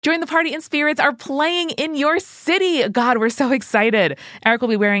Join the Party and Spirits are playing in your city. God, we're so excited. Eric will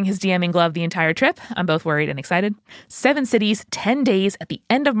be wearing his DMing glove the entire trip. I'm both worried and excited. 7 cities, 10 days at the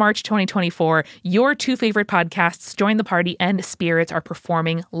end of March 2024. Your 2 favorite podcasts, Join the Party and Spirits, are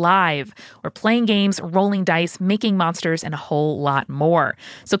performing live. We're playing games, rolling dice, making monsters, and a whole lot more.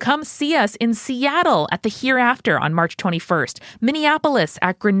 So come see us in Seattle at the Hereafter on March 21st, Minneapolis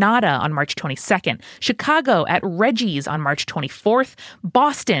at Granada on March 22nd, Chicago at Reggie's on March 24th,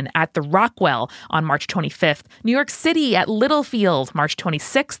 Boston at the Rockwell on March 25th, New York City at Littlefield March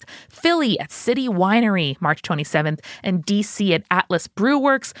 26th, Philly at City Winery March 27th, and DC at Atlas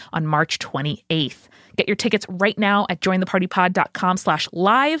Brewworks on March 28th. Get your tickets right now at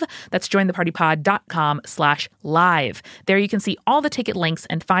jointhepartypod.com/live. That's jointhepartypod.com/live. There you can see all the ticket links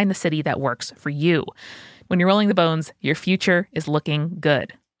and find the city that works for you. When you're rolling the bones, your future is looking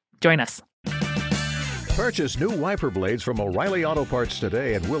good. Join us. Purchase new wiper blades from O'Reilly Auto Parts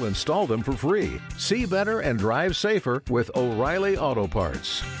today and we'll install them for free. See better and drive safer with O'Reilly Auto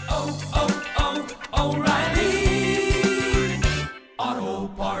Parts. O'Reilly Auto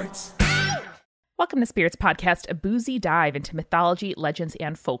Parts. Welcome to Spirits Podcast, a boozy dive into mythology, legends,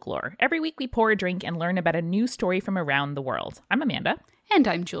 and folklore. Every week we pour a drink and learn about a new story from around the world. I'm Amanda. And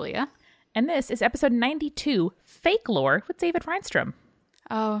I'm Julia. And this is episode 92, Fakelore with David Rheinstrom.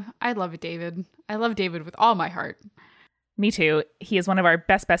 Oh, I love David. I love David with all my heart. Me too. He is one of our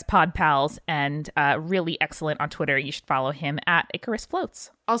best pod pals and really excellent on Twitter. You should follow him at Icarus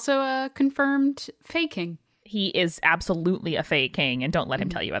Floats. Also a confirmed Fae King. He is absolutely a Fae King, and don't let him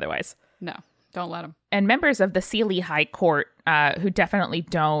tell you otherwise. No, don't let him. And members of the Sealy High Court who definitely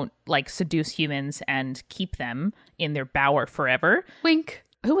don't seduce humans and keep them in their bower forever. Wink.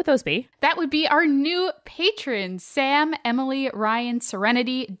 Who would those be? That would be our new patrons, Sam, Emily, Ryan,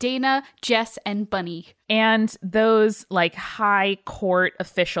 Serenity, Dana, Jess, and Bunny. And those high court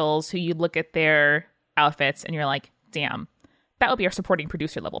officials who you look at their outfits and you're like, damn, that would be our supporting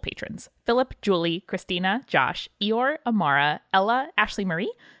producer level patrons. Philip, Julie, Christina, Josh, Eeyore, Amara, Ella, Ashley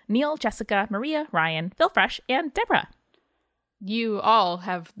Marie, Neil, Jessica, Maria, Ryan, Phil Fresh, and Deborah. You all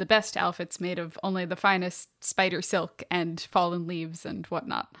have the best outfits made of only the finest spider silk and fallen leaves and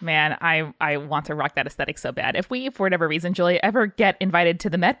whatnot. Man, I want to rock that aesthetic so bad. If we, for whatever reason, Julia, ever get invited to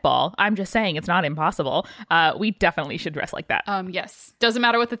the Met Ball, I'm just saying it's not impossible. We definitely should dress like that. Yes. Doesn't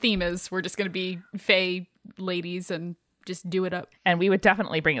matter what the theme is. We're just going to be Fae ladies and just do it up. And we would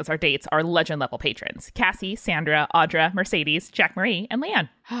definitely bring as our dates our legend level patrons: Cassie, Sandra, Audra, Mercedes, Jack Marie, and Leanne.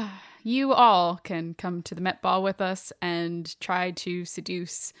 You all can come to the Met Ball with us and try to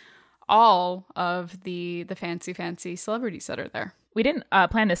seduce all of the fancy celebrities that are there. We didn't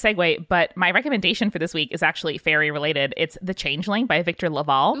plan to segue, but my recommendation for this week is actually fairy related. It's The Changeling by Victor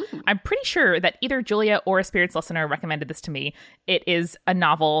Laval. Ooh. I'm pretty sure that either Julia or a Spirits listener recommended this to me. It is a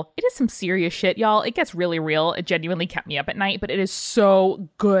novel. It is some serious shit, y'all. It gets really real. It genuinely kept me up at night, but it is so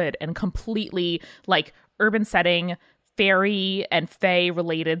good and completely urban setting, fairy and fae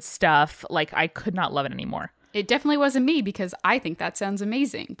related stuff. I could not love it anymore. It definitely wasn't me because I think that sounds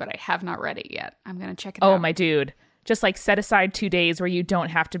amazing, but I have not read it yet. I'm going to check it out. Oh, my dude. Just set aside 2 days where you don't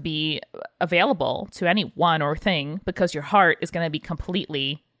have to be available to anyone or thing because your heart is going to be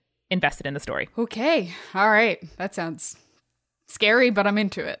completely invested in the story. Okay. All right. That sounds scary, but I'm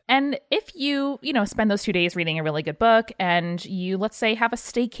into it. And if you, spend those 2 days reading a really good book and you, let's say, have a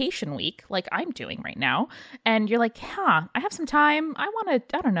staycation week like I'm doing right now, and you're like, I have some time. I want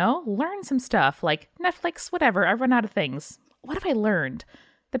to, learn some stuff like Netflix, whatever. I've run out of things. What have I learned?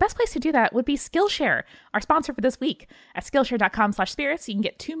 The best place to do that would be Skillshare, our sponsor for this week. At Skillshare.com/spirits, you can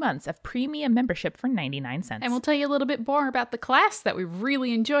get 2 months of premium membership for 99 cents. And we'll tell you a little bit more about the class that we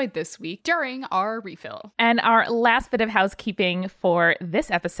really enjoyed this week during our refill. And our last bit of housekeeping for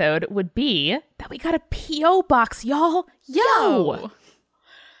this episode would be that we got a P.O. box, y'all. Yo!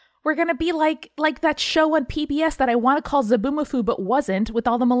 We're going to be like that show on PBS that I want to call Zaboomafoo but wasn't, with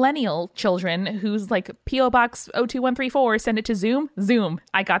all the millennial children who's P.O. Box 02134, send it to Zoom. Zoom.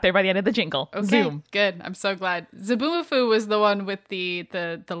 I got there by the end of the jingle. Okay, Zoom. Good. I'm so glad. Zaboomafoo was the one with the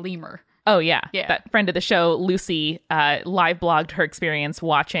lemur. Oh, yeah. That friend of the show, Lucy, live blogged her experience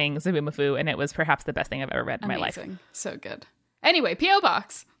watching Zaboomafoo, and it was perhaps the best thing I've ever read in my life. So good. Anyway, P.O.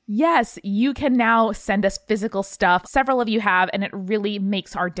 Box. Yes, you can now send us physical stuff. Several of you have, and it really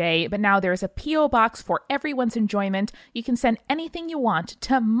makes our day. But now there's a P.O. Box for everyone's enjoyment. You can send anything you want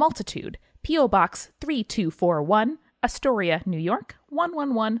to Multitude, P.O. Box 3241, Astoria, New York,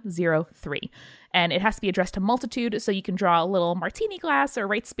 11103. And it has to be addressed to Multitude, so you can draw a little martini glass or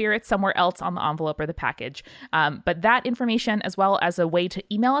write spirit somewhere else on the envelope or the package. But that information, as well as a way to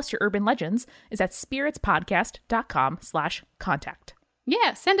email us your urban legends, is at spiritspodcast.com/contact.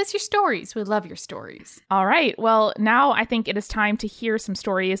 Yeah, send us your stories. We love your stories. All right. Well, now I think it is time to hear some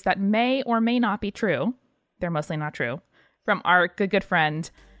stories that may or may not be true. They're mostly not true. From our good friend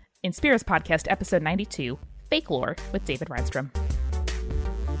in Spirits Podcast, episode 92, Fakelore with David Rheinstrom.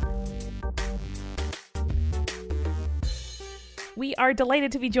 We are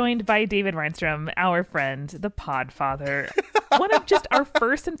delighted to be joined by David Rheinstrom, our friend, the Podfather, one of just our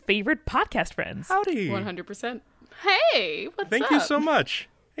first and favorite podcast friends. Howdy. 100%. Hey, what's up? Thank you so much.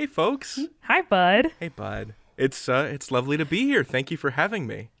 Hey, folks. Hi, bud. Hey, bud. It's lovely to be here. Thank you for having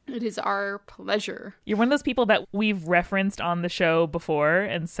me. It is our pleasure. You're one of those people that we've referenced on the show before,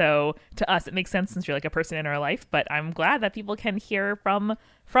 and so to us it makes sense since you're like a person in our life, but I'm glad that people can hear from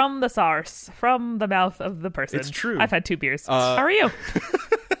the source, from the mouth of the person. It's true. I've had 2 beers. How are you?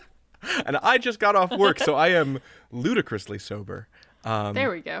 And I just got off work, so I am ludicrously sober. There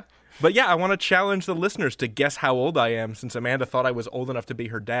we go. But yeah, I want to challenge the listeners to guess how old I am, since Amanda thought I was old enough to be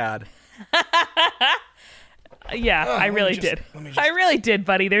her dad. Yeah, I really did. I really did,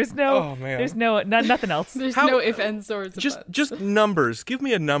 buddy. There's nothing else. There's no if, ends, or buts. Just numbers. Give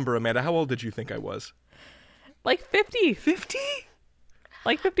me a number, Amanda. How old did you think I was? Like 50. 50?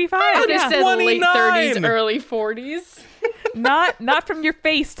 Like 55. I would have said late 29. 30s, early 40s. Not from your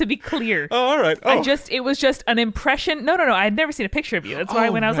face, to be clear. Oh, all right. Oh. It was just an impression. No. I had never seen a picture of you. That's why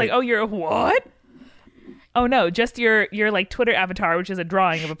when I was like, oh, you're a what? Oh, no, just your like Twitter avatar, which is a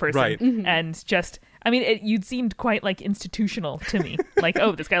drawing of a person. Right. And just, I mean, you'd seemed quite like institutional to me. Like,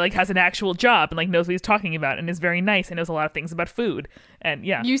 oh, this guy like has an actual job and like knows what he's talking about and is very nice and knows a lot of things about food. And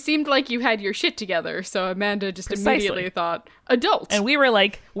yeah. You seemed like you had your shit together. So Amanda just Precisely. immediately thought, adult. And we were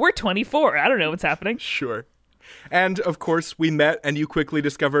like, we're 24. I don't know what's happening. Sure. And, of course, we met and you quickly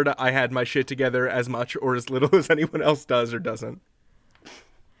discovered I had my shit together as much or as little as anyone else does or doesn't.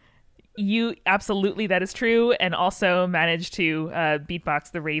 You absolutely, that is true, and also managed to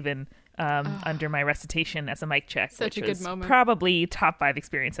beatbox the Raven under my recitation as a mic check. Such a good moment. Probably top 5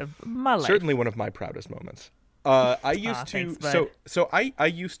 experience of my life. Certainly one of my proudest moments. I used to I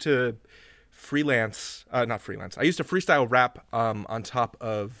used to freelance, not freelance. I used to freestyle rap on top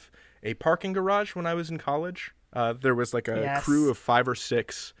of a parking garage when I was in college. There was like a crew of 5 or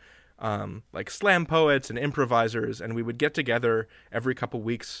 6 like slam poets and improvisers, and we would get together every couple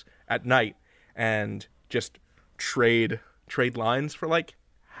weeks at night and just trade lines for like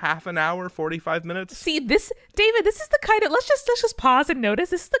half an hour, 45 minutes. See, David, this is the kind of, let's just pause and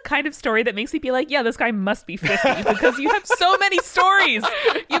notice, this is the kind of story that makes me be like, yeah, this guy must be 50 because you have so many stories.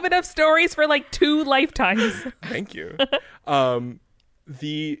 You have enough stories for like 2 lifetimes. Thank you.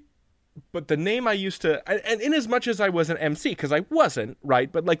 But the name I used to, and in as much as I was an MC, because I wasn't, right?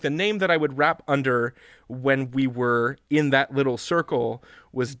 But like the name that I would rap under when we were in that little circle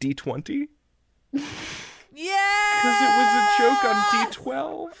was D20. Yeah! Because it was a joke on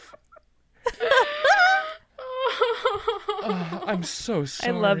D12. Oh, I'm so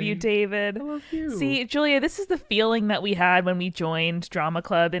sorry. I love you, David. I love you. See, Julia, this is the feeling that we had when we joined drama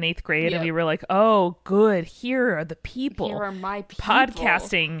club in 8th grade, and we were like, oh, good, here are the people. Here are my people.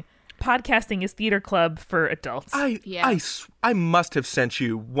 Podcasting is theater club for adults. I must have sent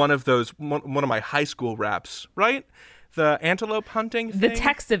you one of my high school raps, right? The antelope hunting thing? The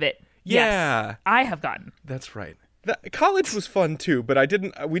text of it. Yeah. Yes, I have gotten. That's right. College was fun too, but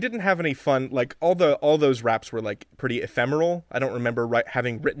we didn't have any fun. Like all those raps were like pretty ephemeral. I don't remember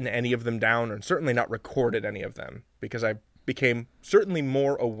having written any of them down, or certainly not recorded any of them, because I became certainly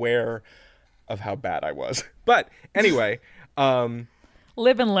more aware of how bad I was. But anyway,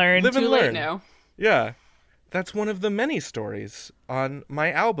 live and learn. Live and Too learn. late now. Yeah. That's one of the many stories on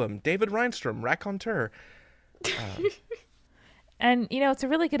my album, David Rheinstrom, Raconteur. And, it's a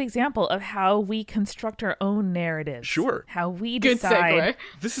really good example of how we construct our own narratives. Sure. How we Good decide segue.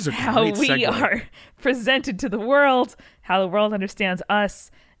 This is a how great we segue. are presented to the world, how the world understands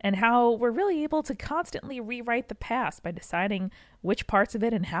us, and how we're really able to constantly rewrite the past by deciding which parts of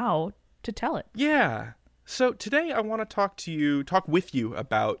it and how to tell it. Yeah. So today I want to talk with you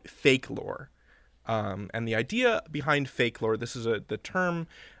about Fakelore. And the idea behind Fakelore, the term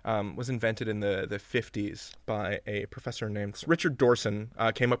was invented in the 50s by a professor named Richard Dorson,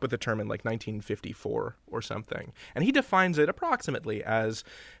 came up with the term in like 1954 or something. And he defines it approximately as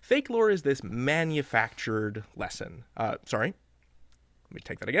Fakelore is this manufactured lesson. Sorry, let me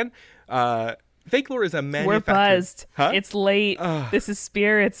take that again. Fakelore is a manufactured... We're buzzed. Huh? It's late. This is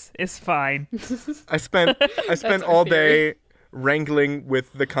spirits. It's fine. I spent all day wrangling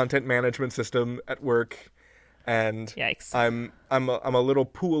with the content management system at work, and yikes. I'm a little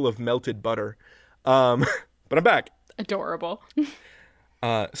pool of melted butter, but I'm back. Adorable.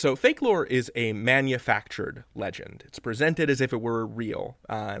 So Fakelore is a manufactured legend. It's presented as if it were real,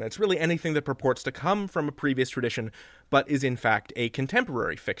 and it's really anything that purports to come from a previous tradition, but is in fact a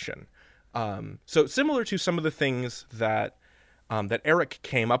contemporary fiction. So similar to some of the things that Eric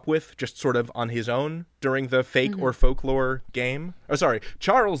came up with just sort of on his own during the Fake or Folklore game. Oh, sorry,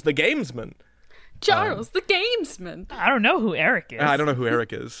 Charles the Gamesman. Charles the Gamesman. I don't know who Eric is. I don't know who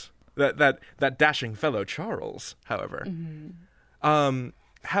Eric is. That dashing fellow Charles, however.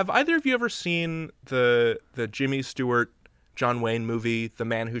 Have either of you ever seen the Jimmy Stewart, John Wayne movie, The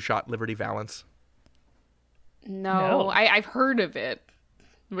Man Who Shot Liberty Valance? No. I've heard of it,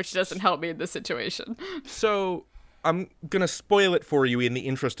 which doesn't help me in this situation. So I'm going to spoil it for you in the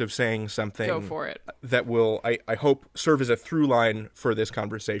interest of saying something. Go for it. That will, I hope, serve as a through line for this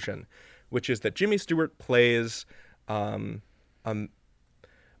conversation, which is that Jimmy Stewart plays a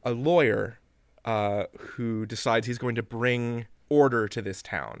lawyer who decides he's going to bring order to this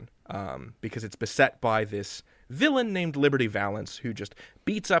town because it's beset by this villain named Liberty Valance who just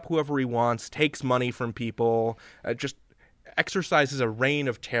beats up whoever he wants, takes money from people, just exercises a reign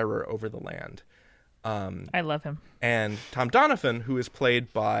of terror over the land. I love him. And Tom Donovan, who is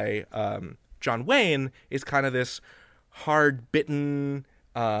played by John Wayne, is kind of this hard-bitten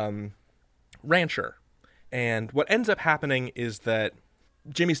rancher. And what ends up happening is that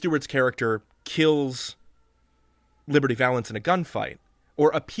Jimmy Stewart's character kills Liberty Valance in a gunfight,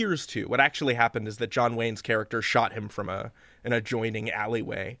 or appears to. What actually happened is that John Wayne's character shot him from an adjoining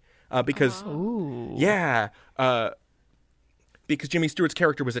alleyway. Because Jimmy Stewart's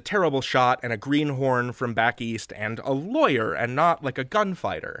character was a terrible shot and a greenhorn from back east and a lawyer and not like a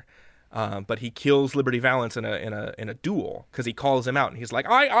gunfighter. But he kills Liberty Valance in a duel because he calls him out and he's like,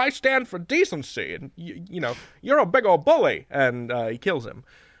 I stand for decency and you're a big old bully, and he kills him.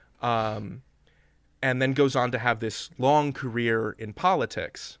 And then goes on to have this long career in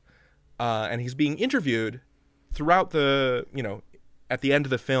politics. And he's being interviewed throughout at the end of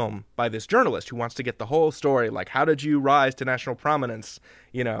the film by this journalist who wants to get the whole story. Like, how did you rise to national prominence?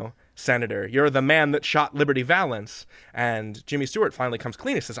 Senator, you're the man that shot Liberty Valance. And Jimmy Stewart finally comes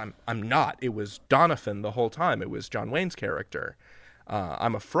clean and says, I'm not. It was Donovan the whole time. It was John Wayne's character.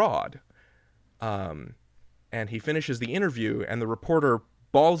 I'm a fraud. And he finishes the interview and the reporter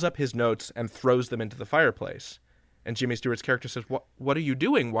balls up his notes and throws them into the fireplace. And Jimmy Stewart's character says, what are you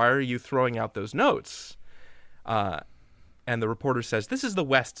doing? Why are you throwing out those notes? And the reporter says, this is the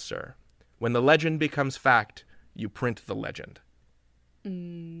West, sir. When the legend becomes fact, you print the legend.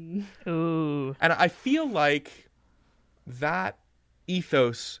 Ooh. And I feel like that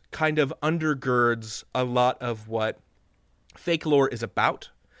ethos kind of undergirds a lot of what Fakelore is about.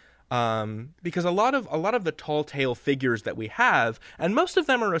 Because a lot of the tall tale figures that we have, and most of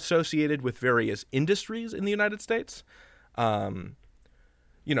them are associated with various industries in the United States. Alfred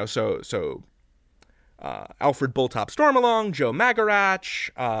Bulltop Stormalong, Joe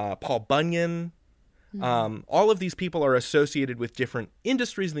Magarach, Paul Bunyan. All of these people are associated with different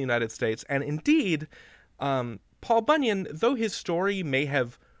industries in the United States. And indeed, Paul Bunyan, though his story may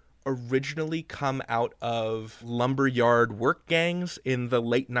have originally come out of lumberyard work gangs in the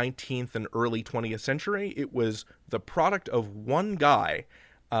late 19th and early 20th century, it was the product of one guy,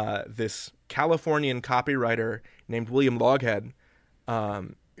 this Californian copywriter named William Loghead,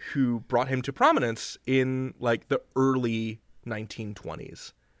 who brought him to prominence in like the early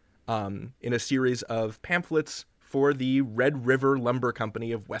 1920s in a series of pamphlets for the Red River Lumber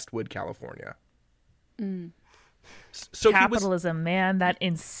Company of Westwood, California. So capitalism, man, that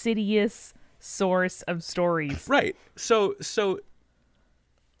insidious source of stories. Right. So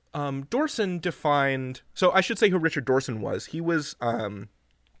Dorson defined. So I should say who Richard Dorson was. He was.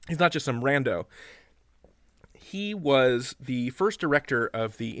 He's not just some rando. He was the first director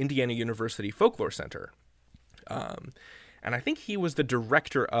of the Indiana University Folklore Center, and I think he was the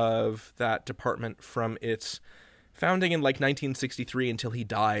director of that department from its founding in like 1963 until he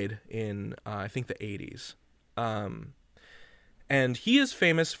died in I think the 80s. And he is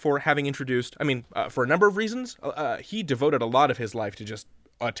famous for having introduced, for a number of reasons, he devoted a lot of his life to just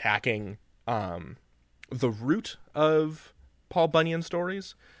attacking the root of Paul Bunyan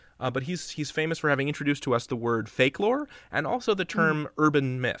stories. But he's famous for having introduced to us the word Fakelore and also the term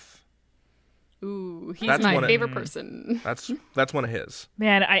urban myth. Ooh, he's my favorite person. That's one of his.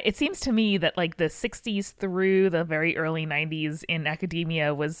 Man, it seems to me that like the 60s through the very early 90s in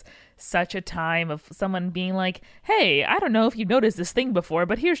academia was such a time of someone being like, hey, I don't know if you've noticed this thing before,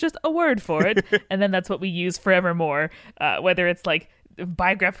 but here's just a word for it. And then that's what we use forevermore, whether it's like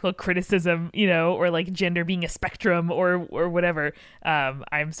biographical criticism, or like gender being a spectrum or whatever.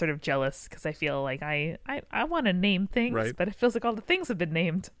 I'm sort of jealous because I feel like I want to name things, Right. but it feels like all the things have been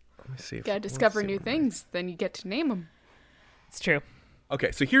named. Let me see. You gotta discover new things, then you get to name them. It's true.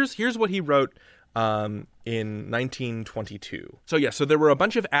 Okay, so here's what he wrote in 1922. So there were a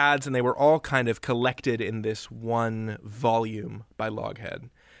bunch of ads, and they were all kind of collected in this one volume by Loghead.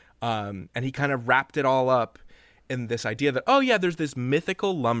 And he kind of wrapped it all up in this idea that, there's this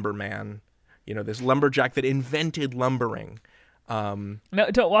mythical lumberman, this lumberjack that invented lumbering. No,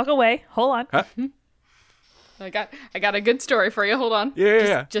 don't walk away. Hold on. Huh? I got a good story for you. Hold on.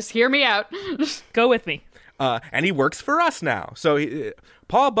 Yeah. Just hear me out. Go with me. And he works for us now. So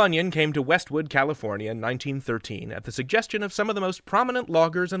Paul Bunyan came to Westwood, California in 1913 at the suggestion of some of the most prominent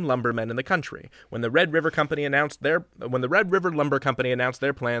loggers and lumbermen in the country when the Red River Lumber Company announced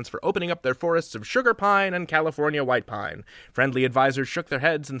their plans for opening up their forests of sugar pine and California white pine. Friendly advisors shook their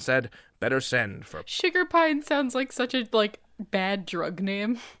heads and said, "Better send for..." Sugar pine sounds like such a bad drug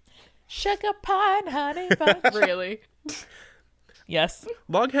name. Sugar pine, honey bunch. Really? Yes.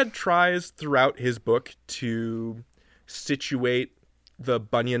 Loghead tries throughout his book to situate the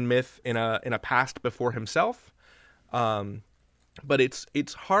Bunyan myth in a past before himself, but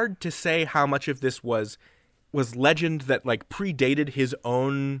it's hard to say how much of this was legend that predated his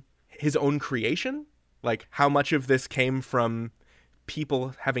own creation, like how much of this came from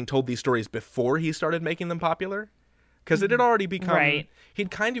people having told these stories before he started making them popular, because it had already become right.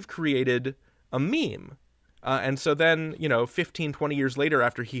 He'd kind of created a meme. And so then, 15, 20 years later,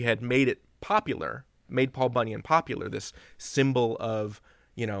 after he had made Paul Bunyan popular, this symbol of,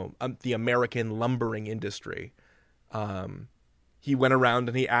 the American lumbering industry, he went around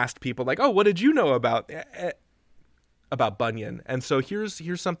and he asked people what did you know about Bunyan? And so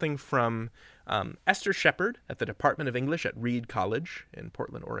here's something from Esther Shepard at the Department of English at Reed College in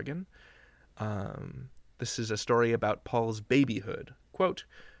Portland, Oregon. This is a story about Paul's babyhood. Quote,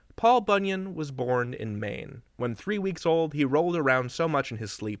 "Paul Bunyan was born in Maine. When 3 weeks old, he rolled around so much in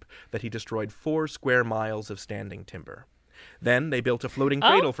his sleep that he destroyed 4 square miles of standing timber. Then they built a floating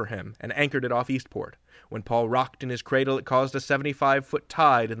cradle for him and anchored it off Eastport. When Paul rocked in his cradle, it caused a 75-foot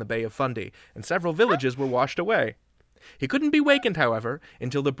tide in the Bay of Fundy, and several villages were washed away. He couldn't be wakened, however,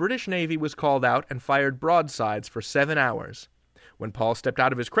 until the British Navy was called out and fired broadsides for 7 hours. When Paul stepped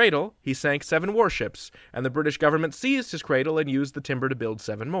out of his cradle, he sank 7 warships, and the British government seized his cradle and used the timber to build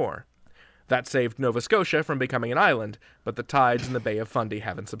 7 more. That saved Nova Scotia from becoming an island, but the tides in the Bay of Fundy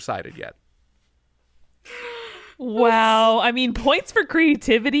haven't subsided yet." Wow. I mean, points for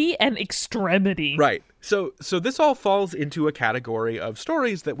creativity and extremity. Right. So this all falls into a category of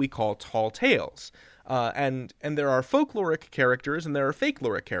stories that we call tall tales. And there are folkloric characters and there are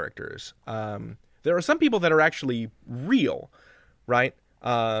fakeloric characters. There are some people that are actually real, right?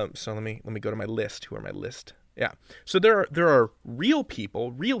 So let me go to my list. Who are my list? Yeah. So there are real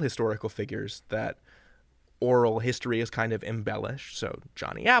people, real historical figures that oral history is kind of embellished. So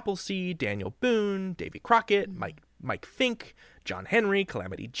Johnny Appleseed, Daniel Boone, Davy Crockett, Mike Fink, John Henry,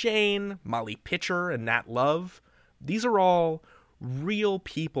 Calamity Jane, Molly Pitcher, and Nat Love. These are all real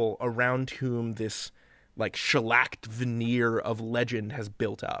people around whom this shellacked veneer of legend has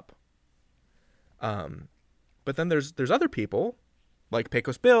built up. But then there's other people like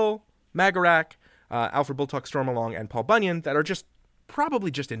Pecos Bill, Magarac, Alfred Bullock Stormalong, and Paul Bunyan that are probably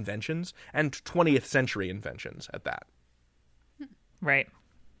just inventions, and 20th century inventions at that. Right.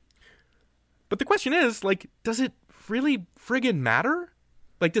 But the question is, does it really friggin' matter?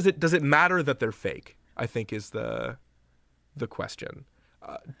 Does it matter that they're fake? I think is the question.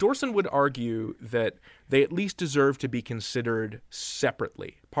 Dorson would argue that they at least deserve to be considered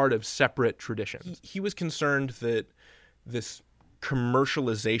separately, part of separate traditions. He was concerned that this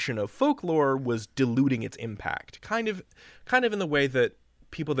commercialization of folklore was diluting its impact, kind of in the way that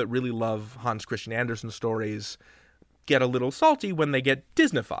people that really love Hans Christian Andersen stories get a little salty when they get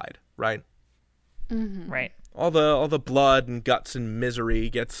Disneyfied, right? Mm-hmm. Right. All the blood and guts and misery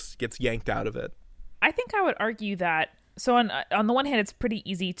gets yanked out of it. I think I would argue that, so on the one hand, it's pretty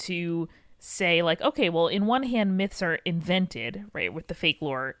easy to say okay, well, in one hand, myths are invented, right, with the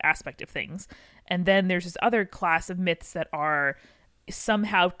folklore aspect of things. And then there's this other class of myths that are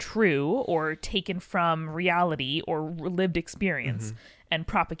somehow true or taken from reality or lived experience and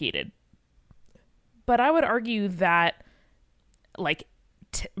propagated. But I would argue that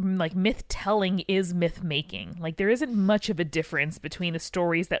myth telling is myth making. There isn't much of a difference between the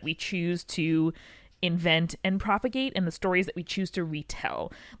stories that we choose to invent and propagate, and the stories that we choose to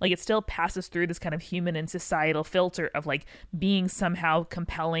retell. Like, it still passes through this kind of human and societal filter of like being somehow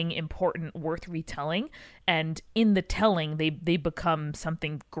compelling, important, worth retelling, and in the telling they become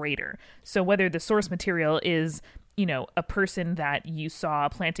something greater. So whether the source material is, you know, a person that you saw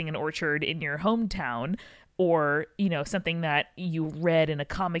planting an orchard in your hometown, or, you know, something that you read in a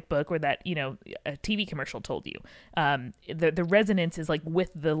comic book, or that, you know, a TV commercial told you. The resonance is like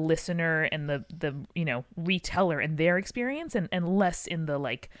with the listener and the you know, reteller and their experience, and less in the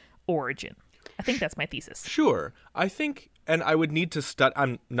like origin. I think that's my thesis. Sure. I think, and I would need to study.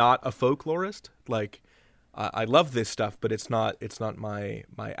 I'm not a folklorist. Like, I love this stuff, but it's not my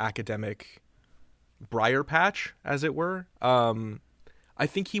academic briar patch, as it were. I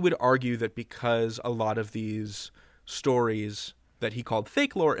think he would argue that because a lot of these stories that he called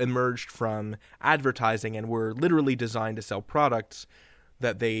Fakelore emerged from advertising and were literally designed to sell products,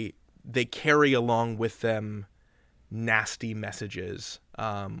 that they carry along with them nasty messages,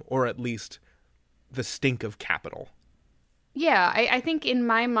 or at least the stink of capital. Yeah, I think in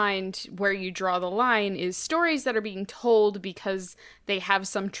my mind where you draw the line is stories that are being told because they have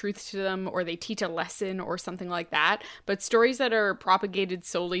some truth to them, or they teach a lesson or something like that. But stories that are propagated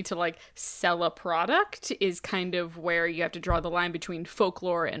solely to like sell a product is kind of where you have to draw the line between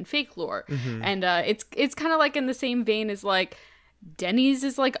folklore and fakelore. Mm-hmm. And it's kind of like in the same vein as like Denny's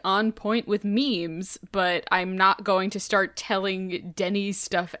is like on point with memes, but I'm not going to start telling Denny's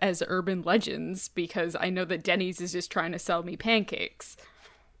stuff as urban legends because I know that Denny's is just trying to sell me pancakes.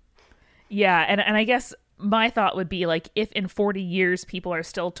 Yeah, and I guess my thought would be like, if in 40 years people are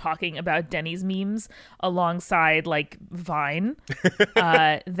still talking about Denny's memes alongside like Vine,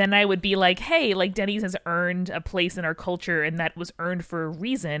 then I would be like, hey, like Denny's has earned a place in our culture, and that was earned for a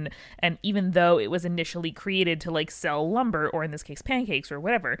reason. And even though it was initially created to like sell lumber, or in this case pancakes or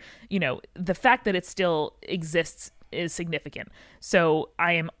whatever, you know, the fact that it still exists is significant. So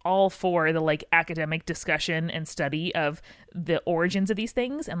I am all for the like academic discussion and study of the origins of these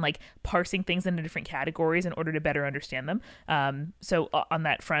things, and like parsing things into different categories in order to better understand them. So on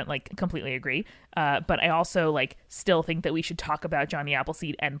that front, like completely agree. But I also like still think that we should talk about Johnny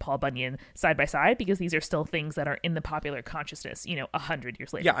Appleseed and Paul Bunyan side by side, because these are still things that are in the popular consciousness, you know, 100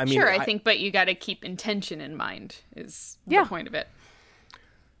 years later. Yeah, I mean, sure, I think, but you got to keep intention in mind is the point of it.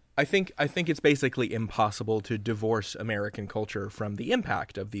 I think it's basically impossible to divorce American culture from the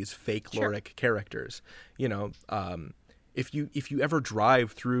impact of these fakeloric characters. You know, if you ever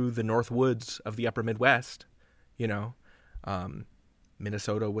drive through the North Woods of the Upper Midwest, you know,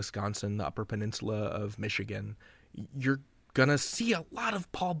 Minnesota, Wisconsin, the Upper Peninsula of Michigan, you're gonna see a lot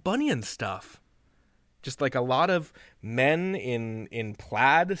of Paul Bunyan stuff. Just like a lot of men in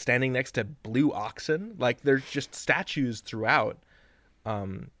plaid standing next to blue oxen. Like, there's just statues throughout.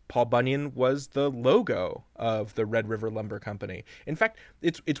 Paul Bunyan was the logo of the Red River Lumber Company. In fact,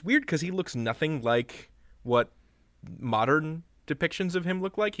 it's weird because he looks nothing like what modern depictions of him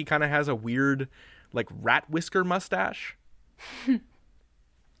look like. He kind of has a weird, like, rat whisker mustache, and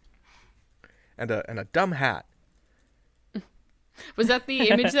a dumb hat. Was that the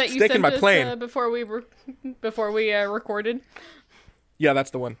image that you sent us before we recorded? Yeah,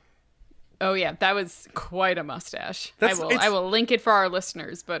 that's the one. Oh yeah, that was quite a mustache. I will link it for our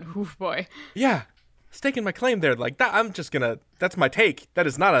listeners, but oof, boy. Yeah, staking my claim there. Like that, that's my take.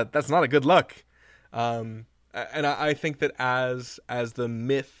 That's not a good look. And I think that as the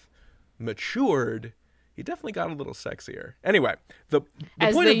myth matured, he definitely got a little sexier. Anyway, the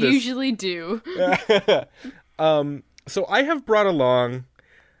as point they of this, usually do. So I have brought along,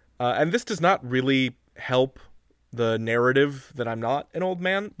 and this does not really help the narrative that I'm not an old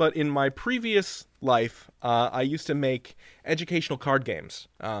man, but in my previous life, I used to make educational card games.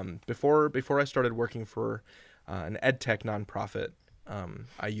 Before I started working for an ed tech nonprofit,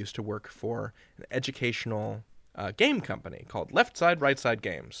 I used to work for an educational game company called Left Side, Right Side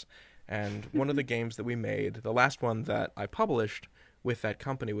Games. And one of the games that we made, the last one that I published with that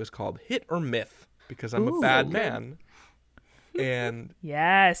company, was called Hit or Myth, because I'm a bad man. And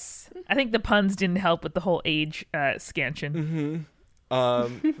yes, I think the puns didn't help with the whole age scansion.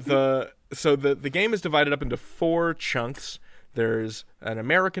 Mm-hmm. The game is divided up into 4 chunks. There's an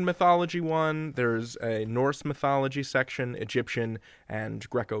American mythology one, there's a Norse mythology section, Egyptian, and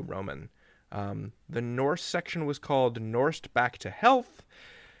Greco-Roman. The Norse section was called Norse Back to Health.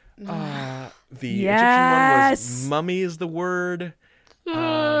 The Egyptian one was Mummy is the word.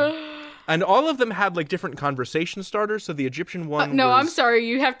 And all of them had like different conversation starters. So the Egyptian one no, was... I'm sorry.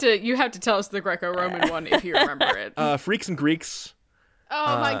 You have to tell us the Greco-Roman one if you remember it. Freaks and Greeks.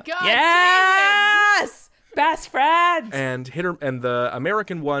 Oh my god! Yes, Best friends. And the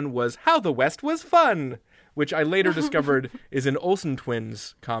American one was How the West Was Fun, which I later discovered is an Olsen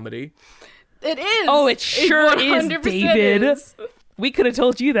Twins comedy. It is. Oh, it sure is, 100% David. is. We could have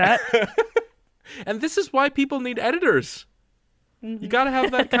told you that. And this is why people need editors. You got to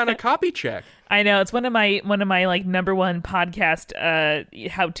have that kind of copy check. I know, it's one of my like number one podcast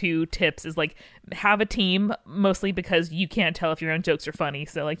how-to tips is like have a team, mostly because you can't tell if your own jokes are funny,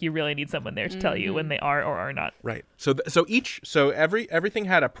 so like you really need someone there to tell you when they are or are not. Right. So everything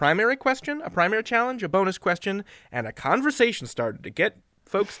had a primary question, a primary challenge, a bonus question, and a conversation started to get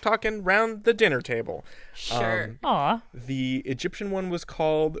folks talking round the dinner table. Sure. Aw. The Egyptian one was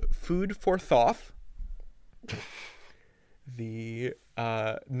called Food for Thoth. The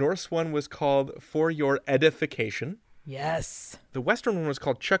Norse one was called For Your Edification. Yes. The Western one was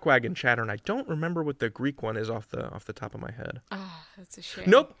called Chuckwagon Chatter, and I don't remember what the Greek one is off the top of my head. Oh, that's a shame.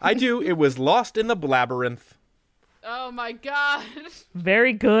 Nope, I do. It was Lost in the Labyrinth. Oh my god.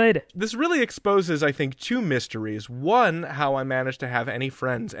 Very good. This really exposes, I think, two mysteries. One, how I managed to have any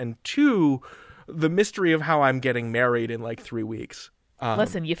friends, and two, the mystery of how I'm getting married in like 3 weeks.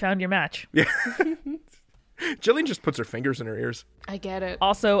 Listen, you found your match. Yeah. Jillian just puts her fingers in her ears. I get it.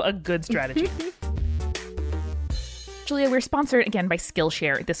 Also a good strategy. Julia, we're sponsored again by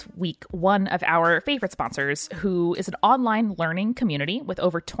Skillshare this week, one of our favorite sponsors, who is an online learning community with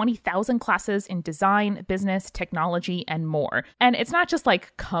over 20,000 classes in design, business, technology, and more. And it's not just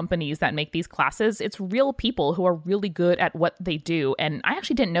like companies that make these classes, it's real people who are really good at what they do. And I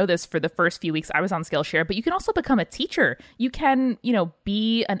actually didn't know this for the first few weeks I was on Skillshare, but you can also become a teacher. You can,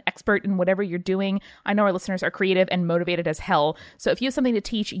 be an expert in whatever you're doing. I know our listeners are creative and motivated as hell. So if you have something to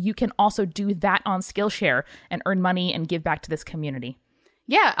teach, you can also do that on Skillshare and earn money and give back to this community.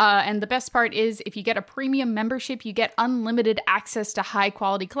 Yeah, and the best part is if you get a premium membership, you get unlimited access to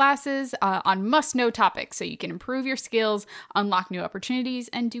high-quality classes on must-know topics, so you can improve your skills, unlock new opportunities,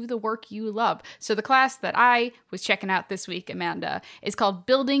 and do the work you love. So the class that I was checking out this week, Amanda, is called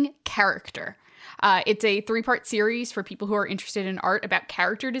Building Character. It's a 3-part series for people who are interested in art about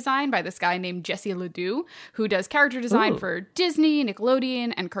character design by this guy named Jesse Ledoux, who does character design for Disney,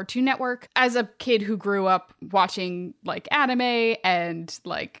 Nickelodeon, and Cartoon Network. As a kid who grew up watching like anime and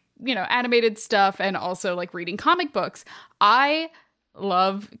like, animated stuff and also like reading comic books, I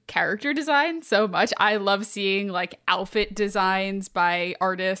love character design so much. I love seeing like outfit designs by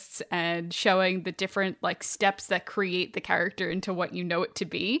artists and showing the different like steps that create the character into what you know it to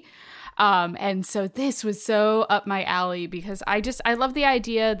be. And so this was so up my alley because I love the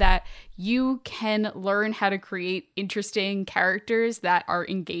idea that you can learn how to create interesting characters that are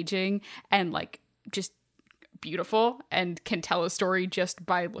engaging and like just beautiful and can tell a story just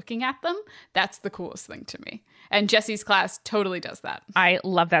by looking at them. That's the coolest thing to me. And Jesse's class totally does that. I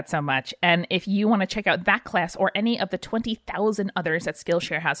love that so much. And if you want to check out that class or any of the 20,000 others that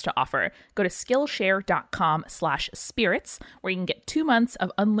Skillshare has to offer, go to Skillshare.com/spirits, where you can get 2 months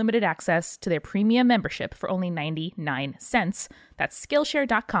of unlimited access to their premium membership for only 99 cents. That's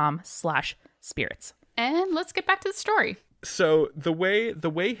Skillshare.com/spirits. And let's get back to the story. So the way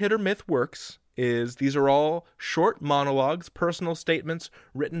Hit or Myth works is these are all short monologues, personal statements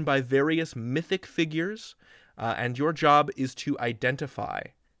written by various mythic figures, and your job is to identify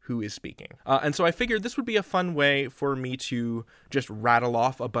who is speaking. And so I figured this would be a fun way for me to just rattle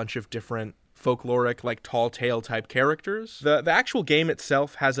off a bunch of different folkloric, like tall tale type characters. The actual game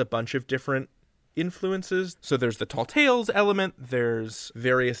itself has a bunch of different influences. So there's the tall tales element, there's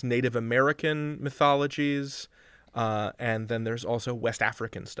various Native American mythologies, and then there's also West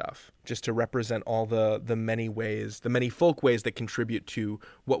African stuff, just to represent all the many ways, the many folk ways that contribute to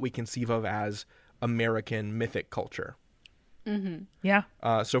what we conceive of as American mythic culture. Mm-hmm. Yeah.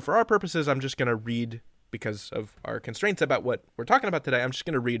 So for our purposes, I'm just going to read, because of our constraints about what we're talking about today, I'm just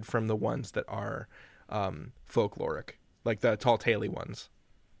going to read from the ones that are folkloric, like the tall taley ones.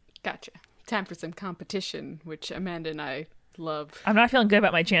 Gotcha. Time for some competition, which Amanda and I love. I'm not feeling good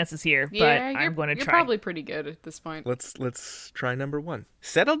about my chances here, but I'm going to try. You're probably pretty good at this point. Let's try number 1.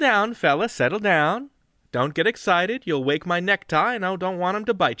 Settle down, fella, settle down. Don't get excited. You'll wake my necktie, and I don't want him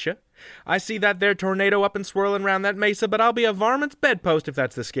to bite you. I see that there tornado up and swirling round that mesa, but I'll be a varmint's bedpost if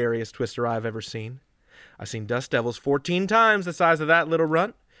that's the scariest twister I've ever seen. I've seen dust devils 14 times the size of that little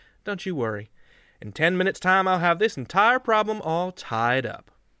runt. Don't you worry. In 10 minutes' time, I'll have this entire problem all tied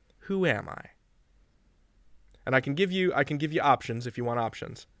up. Who am I? And I can give you options if you want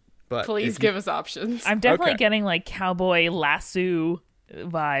options. But please give us options. I'm definitely getting like cowboy lasso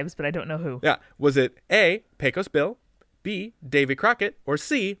vibes, but I don't know who. Yeah. Was it A, Pecos Bill, B, Davy Crockett, or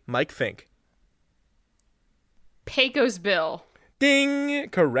C, Mike Fink? Pecos Bill. Ding!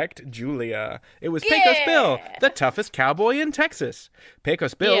 Correct, Julia. It was Pecos Bill, the toughest cowboy in Texas.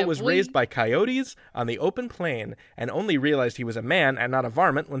 Pecos Bill was raised by coyotes on the open plain and only realized he was a man and not a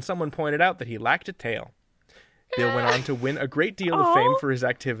varmint when someone pointed out that he lacked a tail. Bill went on to win a great deal of fame for his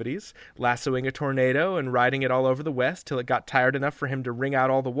activities, lassoing a tornado and riding it all over the West till it got tired enough for him to wring out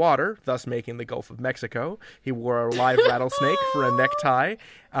all the water, thus making the Gulf of Mexico. He wore a live rattlesnake for a necktie,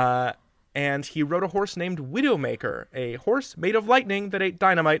 and he rode a horse named Widowmaker, a horse made of lightning that ate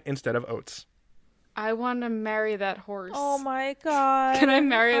dynamite instead of oats. I want to marry that horse. Oh my god. Can I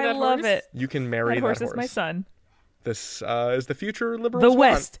marry that horse? I love it. You can marry that horse. That horse is my son. This is the future liberals The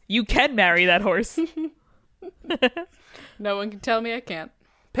West. You can marry that horse. No one can tell me I can't.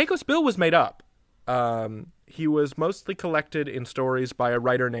 Pecos Bill was made up. He was mostly collected in stories by a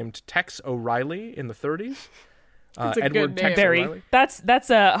writer named Tex O'Reilly in the 30s. That's a Edward good name. Tex O'Reilly. That's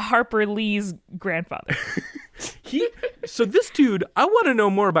Harper Lee's grandfather. So this dude, I want to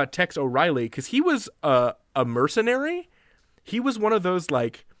know more about Tex O'Reilly because he was a mercenary. He was one of those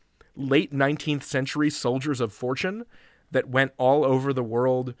like late 19th century soldiers of fortune that went all over the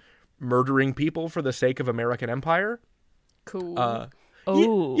world murdering people for the sake of American empire. Cool.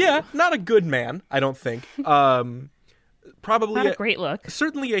 Yeah, not a good man, I don't think. Probably Not a great look.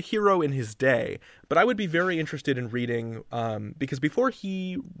 Certainly a hero in his day, but I would be very interested in reading because before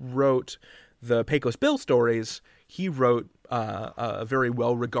he wrote the Pecos Bill stories, he wrote a very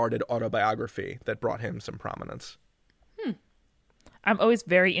well-regarded autobiography that brought him some prominence. I'm always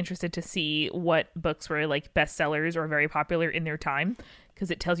very interested to see what books were like bestsellers or very popular in their time,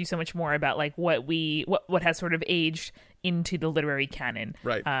 because it tells you so much more about like what has sort of aged into the literary canon,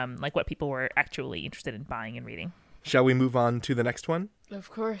 right? Like what people were actually interested in buying and reading. Shall we move on to the next one?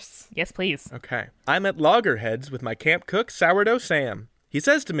 Of course. Yes, please. Okay. I'm at Loggerheads with my camp cook, Sourdough Sam. He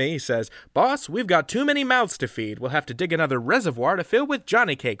says to me, "Boss, we've got too many mouths to feed. We'll have to dig another reservoir to fill with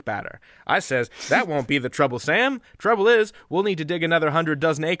Johnny cake batter." I says, "That won't be the trouble, Sam. Trouble is, we'll need to dig another 100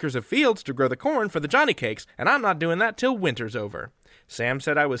 acres of fields to grow the corn for the Johnny cakes, and I'm not doing that till winter's over." Sam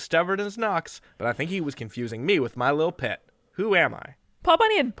said I was stubborn as an ox, but I think he was confusing me with my little pet. Who am I? Paul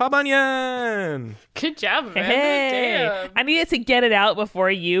Bunyan. Paul Bunyan! Good job, man. Hey, Damn. I needed to get it out before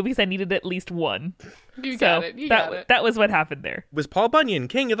you because I needed at least one. You got it. That was what happened there. Was Paul Bunyan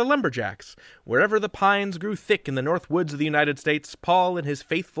king of the lumberjacks? Wherever the pines grew thick in the north woods of the United States, Paul and his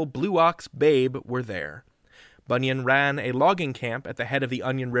faithful blue ox, Babe, were there. Bunyan ran a logging camp at the head of the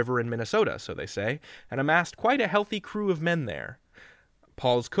Onion River in Minnesota, so they say, and amassed quite a healthy crew of men there.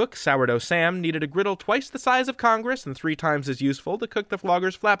 Paul's cook, Sourdough Sam, needed a griddle twice the size of Congress and 3 times as useful to cook the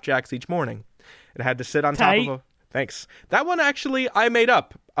floggers' flapjacks each morning. It had to sit on top of a... Thanks. That one actually I made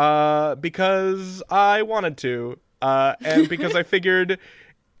up because I wanted to and because I figured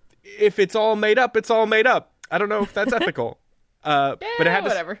if it's all made up, it's all made up. I don't know if that's ethical. But it had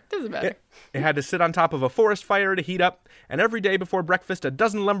whatever. Doesn't matter. It had to sit on top of a forest fire to heat up, and every day before breakfast, a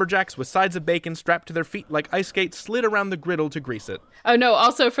dozen lumberjacks with sides of bacon strapped to their feet like ice skates slid around the griddle to grease it. Oh, no.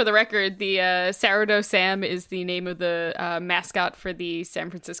 Also, for the record, the Sourdough Sam is the name of the mascot for the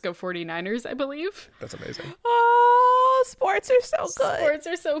San Francisco 49ers, I believe. That's amazing. Oh, sports are so good. Sports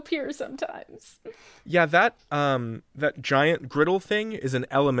are so pure sometimes. Yeah, that giant griddle thing is an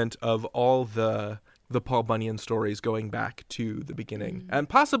element of all the Paul Bunyan stories going back to the beginning, and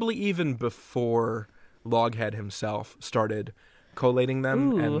possibly even before Loghead himself started collating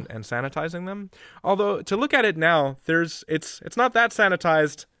them and sanitizing them. Although to look at it now, it's not that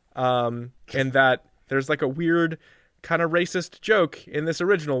sanitized, in that there's like a weird kind of racist joke in this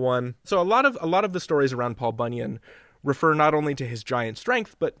original one. So a lot of the stories around Paul Bunyan refer not only to his giant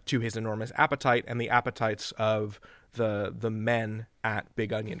strength, but to his enormous appetite and the appetites of the men at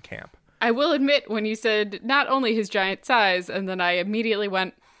Big Onion Camp. I will admit, when you said not only his giant size, and then I immediately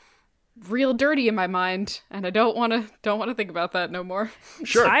went real dirty in my mind, and I don't want to think about that no more.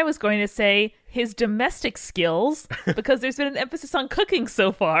 Sure. I was going to say his domestic skills, because there's been an emphasis on cooking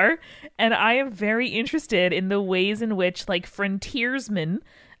so far, and I am very interested in the ways in which like frontiersmen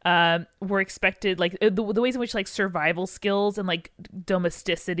were expected, like the ways in which like survival skills and like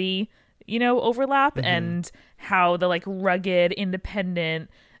domesticity, overlap, and how the like rugged,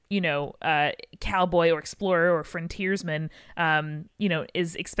 independent, cowboy or explorer or frontiersman,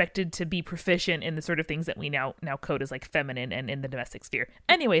 is expected to be proficient in the sort of things that we now code as like feminine and in the domestic sphere.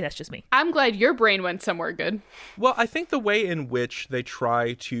 Anyway, that's just me. I'm glad your brain went somewhere good. Well, I think the way in which they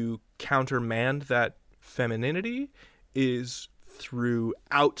try to countermand that femininity is through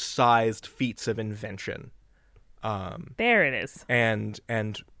outsized feats of invention. There it is. And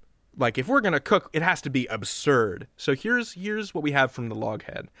like, if we're going to cook, it has to be absurd. So here's what we have from the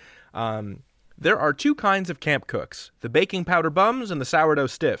Loghead. There are two kinds of camp cooks, the baking powder bums and the sourdough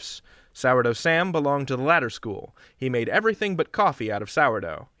stiffs. Sourdough Sam belonged to the latter school. He made everything but coffee out of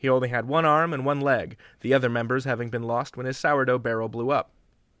sourdough. He only had one arm and one leg, the other members having been lost when his sourdough barrel blew up.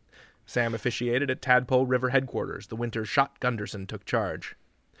 Sam officiated at Tadpole River headquarters the winter Shot Gunderson took charge.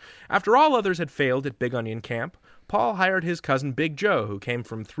 After all others had failed at Big Onion Camp, Paul hired his cousin Big Joe, who came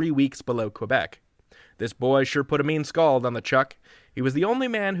from 3 weeks below Quebec. This boy sure put a mean scald on the chuck. He was the only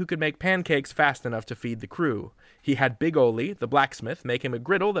man who could make pancakes fast enough to feed the crew. He had Big Ole, the blacksmith, make him a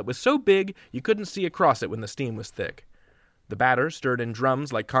griddle that was so big you couldn't see across it when the steam was thick. The batter, stirred in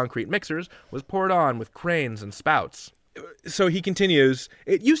drums like concrete mixers, was poured on with cranes and spouts. So he continues,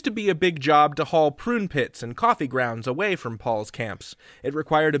 it used to be a big job to haul prune pits and coffee grounds away from Paul's camps. It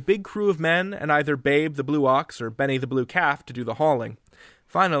required a big crew of men and either Babe the Blue Ox or Benny the Blue Calf to do the hauling.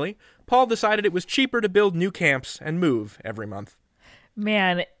 Finally, Paul decided it was cheaper to build new camps and move every month.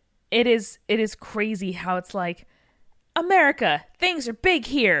 Man, it is crazy how it's like, America, things are big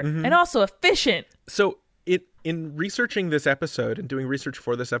here and also efficient. So in researching this episode and doing research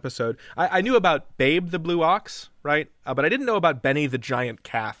for this episode, I knew about Babe the Blue Ox, right? But I didn't know about Benny the Giant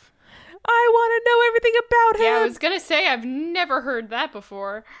Calf. I want to know everything about him. Yeah, I was going to say, I've never heard that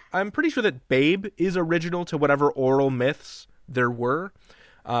before. I'm pretty sure that Babe is original to whatever oral myths there were.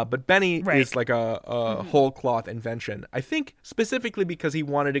 But Benny is like a whole cloth invention. I think specifically because he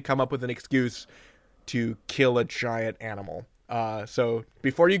wanted to come up with an excuse to kill a giant animal. So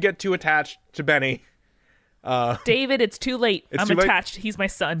before you get too attached to Benny... David, it's too late. I'm too late? attached. He's my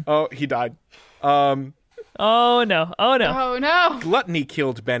son. Oh, he died. Oh no. Oh no. Gluttony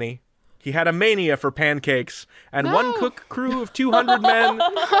killed Benny. He had a mania for pancakes, and one cook crew of 200 men...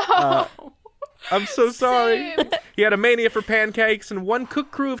 I'm so sorry. Same. He had a mania for pancakes, and one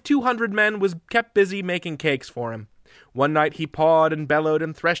cook crew of 200 men was kept busy making cakes for him. One night he pawed and bellowed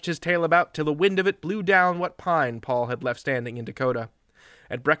and threshed his tail about till the wind of it blew down what pine Paul had left standing in Dakota.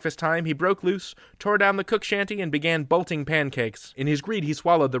 At breakfast time he broke loose, tore down the cook shanty, and began bolting pancakes. In his greed he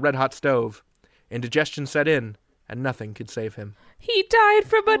swallowed the red-hot stove. Indigestion set in, and nothing could save him. He died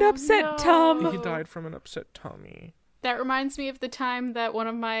from an upset no. tum. He died from an upset tummy. That reminds me of the time that one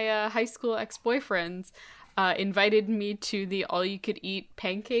of my high school ex-boyfriends invited me to the all-you-could-eat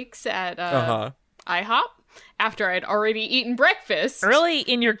pancakes at IHOP after I'd already eaten breakfast. Early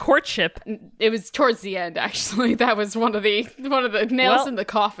in your courtship. It was towards the end, actually. That was one of the nails in the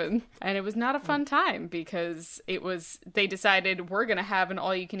coffin. And it was not a fun time because they decided we're going to have an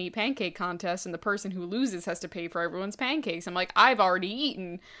all-you-can-eat pancake contest and the person who loses has to pay for everyone's pancakes. I'm like, I've already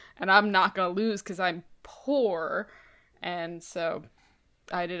eaten and I'm not going to lose because I'm poor. And so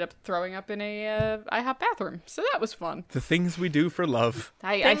I ended up throwing up in a IHOP bathroom. So that was fun. The things we do for love.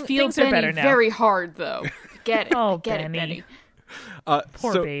 I feel things are Benny better now. very hard, though. Get it. Oh, Get Benny. it, Benny.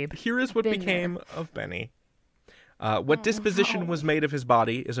 Poor so babe. Here is what Been became of Benny. What disposition was made of his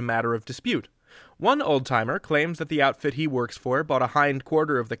body is a matter of dispute. One old-timer claims that the outfit he works for bought a hind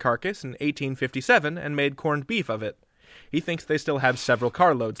quarter of the carcass in 1857 and made corned beef of it. He thinks they still have several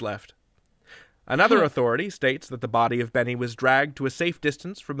carloads left. Another authority states that the body of Benny was dragged to a safe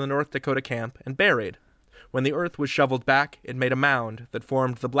distance from the North Dakota camp and buried. When the earth was shoveled back, it made a mound that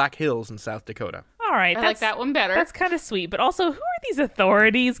formed the Black Hills in South Dakota. All right. I like that one better. That's kind of sweet. But also, who are these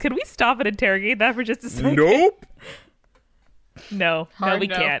authorities? Can we stop and interrogate that for just a second? Nope. No, Hard we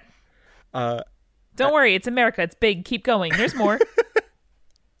no. can't. Don't worry. It's America. It's big. Keep going. There's more.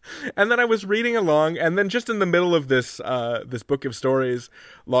 And then I was reading along, and then just in the middle of this book of stories,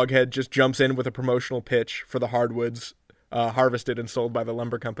 Loghead just jumps in with a promotional pitch for the hardwoods harvested and sold by the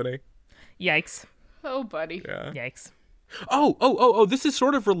lumber company. Yikes. Oh, buddy. Yeah. Yikes. Oh, this is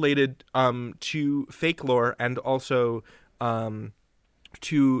sort of related to Fakelore and also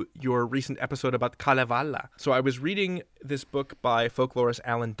to your recent episode about Kalevala. So I was reading this book by folklorist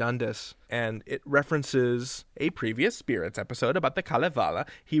Alan Dundas, and it references a previous Spirits episode about the Kalevala.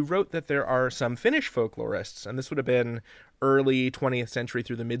 He wrote that there are some Finnish folklorists, and this would have been early 20th century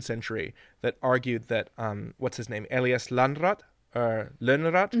through the mid-century, that argued that, what's his name, Elias Lönnrot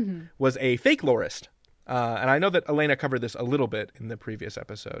was a fakelorist. And I know that Elena covered this a little bit in the previous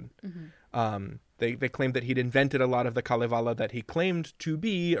episode. They claimed that he'd invented a lot of the Kalevala that he claimed to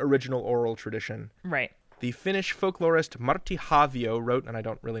be original oral tradition. Right. The Finnish folklorist Martti Havio wrote, and I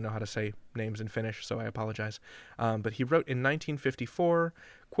don't really know how to say names in Finnish, so I apologize, but he wrote in 1954,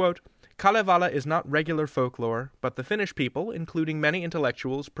 quote, Kalevala is not regular folklore, but the Finnish people, including many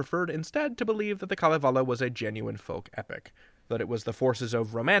intellectuals, preferred instead to believe that the Kalevala was a genuine folk epic, that it was the forces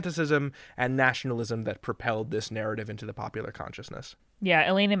of romanticism and nationalism that propelled this narrative into the popular consciousness. Yeah,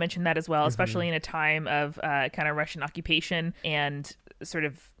 Elena mentioned that as well, especially in a time of kind of Russian occupation and sort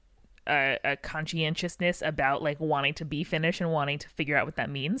of a conscientiousness about like wanting to be Finnish and wanting to figure out what that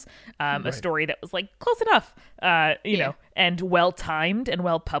means. A story that was like close enough, you know, and well timed and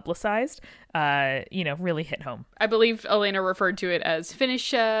well publicized. You know, really hit home. I believe Elena referred to it as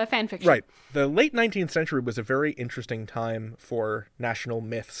Finnish fan fiction. Right. The late 19th century was a very interesting time for national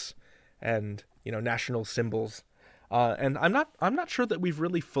myths and, you know, national symbols. And I'm not sure that we've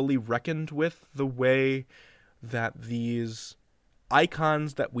really fully reckoned with the way that these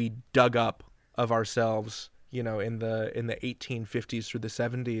icons that we dug up of ourselves, you know, in the 1850s through the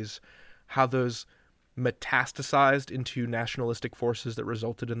 70s, how those metastasized into nationalistic forces that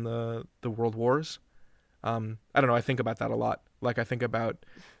resulted in the world wars. I don't know. I think about that a lot. Like I think about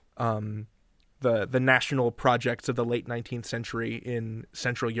the national projects of the late 19th century in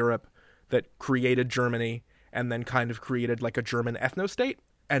Central Europe that created Germany and then kind of created like a German ethno-state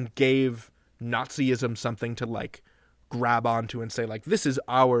and gave Nazism something to like grab onto and say like, this is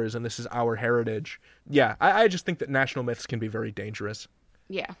ours and this is our heritage. Yeah, I just think that national myths can be very dangerous.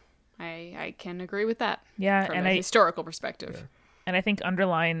 Yeah, I can agree with that. Yeah, from and a historical perspective. Yeah. And I think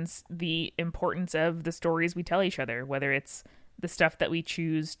underlines the importance of the stories we tell each other, whether it's the stuff that we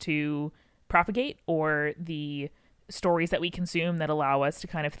choose to propagate or the stories that we consume that allow us to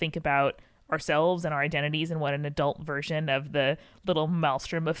kind of think about ourselves and our identities and what an adult version of the little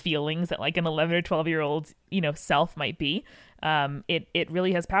maelstrom of feelings that like an 11 or 12-year-old, you know, self might be. It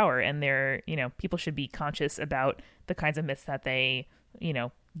really has power, and they're, you know, people should be conscious about the kinds of myths that they, you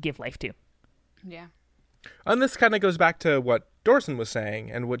know, give life to. Yeah. And this kind of goes back to what Dorson was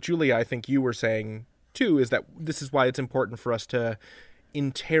saying and what Julia, I think you were saying too, is that this is why it's important for us to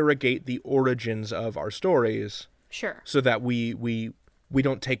interrogate the origins of our stories. Sure. So that we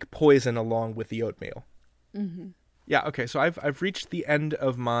don't take poison along with the oatmeal. Mm-hmm. Yeah, okay, so I've reached the end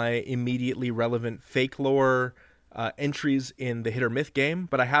of my immediately relevant Fakelore entries in the Hit or Myth game,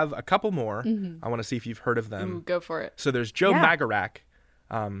 but I have a couple more. I want to see if you've heard of them. Ooh, go for it. So there's Joe Magarac,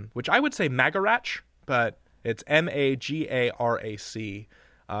 which I would say Magarach, but it's Magarac,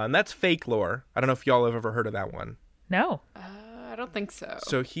 and that's Fakelore. I don't know if y'all have ever heard of that one. No. I don't think so.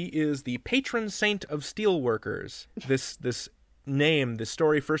 So he is the patron saint of steelworkers. This name, this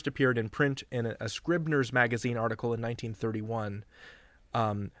story first appeared in print in a Scribner's magazine article in 1931.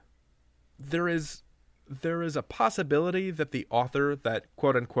 There is a possibility that the author that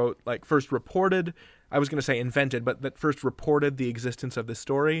quote unquote like first reported, I was going to say invented, but that first reported the existence of this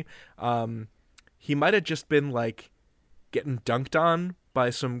story, he might have just been like getting dunked on by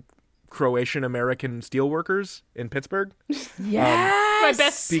some Croatian American steelworkers in Pittsburgh.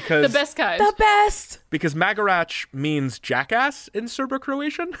 Yes! Because the best kind. The best! Because Magarac means jackass in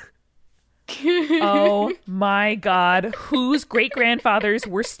Serbo-Croatian. Oh my God. Whose great-grandfathers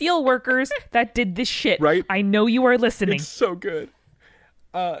were steel workers that did this shit? Right? I know you are listening. It's so good.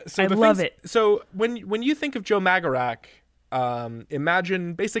 I love it. So when you think of Joe Magarac,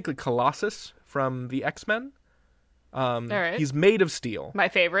 imagine basically Colossus from the X-Men. All right. He's made of steel. My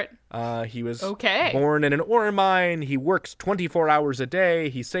favorite. He was Okay. born in an ore mine. He works 24 hours a day.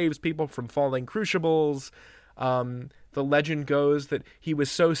 He saves people from falling crucibles. The legend goes that he was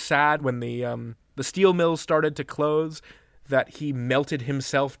so sad when the steel mills started to close that he melted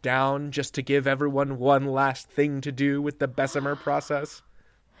himself down just to give everyone one last thing to do with the Bessemer process.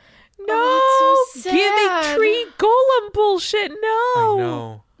 No! Oh, that's so sad. Gimmick tree golem bullshit. No! I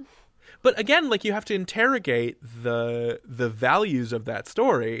know. But again, like, you have to interrogate the values of that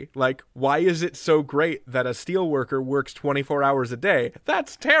story. Like, why is it so great that a steelworker works 24 hours a day?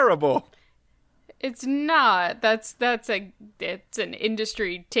 That's terrible. It's not. It's an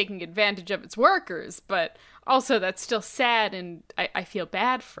industry taking advantage of its workers, but also that's still sad, and I feel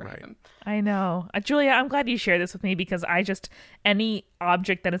bad for him. I know. Julia, I'm glad you shared this with me, because any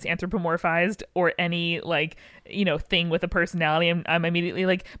object that is anthropomorphized or any, like, you know, thing with a personality, I'm immediately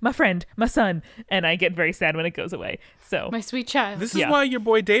like, my friend, my son, and I get very sad when it goes away. So My sweet child. This is why your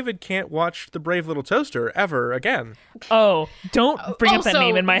boy David can't watch The Brave Little Toaster ever again. Oh, don't bring up that Also-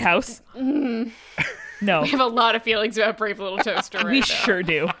 name in my house. No. We have a lot of feelings about Brave Little Toaster right We now. sure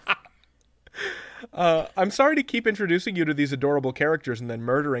do. I'm sorry to keep introducing you to these adorable characters and then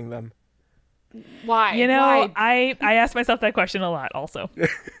murdering them. Why? You know, Why? I ask myself that question a lot also.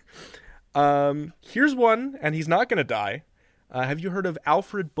 Here's one, and he's not going to die. Have you heard of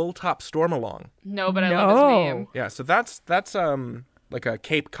Alfred Bulltop Stormalong? No, but I love his name. Yeah, so that's like a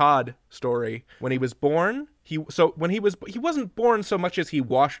Cape Cod story. When he was born, he wasn't born so much as he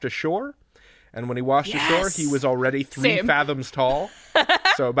washed ashore. And when he washed ashore, he was already 3 Same. fathoms tall,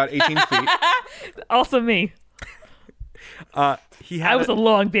 so about 18 feet. Also me. I was a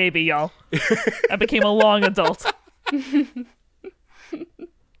long baby, y'all. I became a long adult.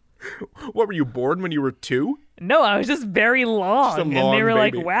 What, were you born when you were 2? No, I was just very long. Just a And long they were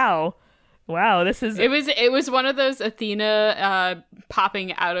baby. like, wow, this is... It was one of those Athena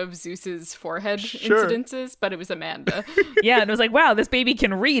popping out of Zeus's forehead Sure. incidences, but it was Amanda. Yeah, and it was like, wow, this baby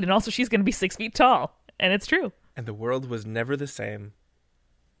can read, and also she's going to be 6 feet tall. And it's true. And the world was never the same.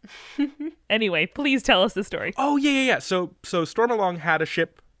 Anyway, please tell us the story. Oh, yeah. So Stormalong had a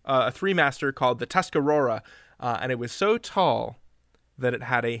ship, a 3-master called the Tuscarora, and it was so tall that it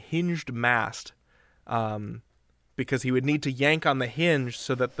had a hinged mast, because he would need to yank on the hinge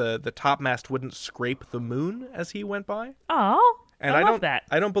so that the topmast wouldn't scrape the moon as he went by. Oh, And I love that.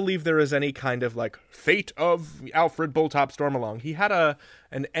 I don't believe there is any kind of like fate of Alfred Bulltop Stormalong. He had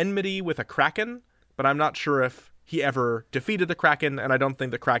an enmity with a kraken, but I'm not sure if he ever defeated the kraken, and I don't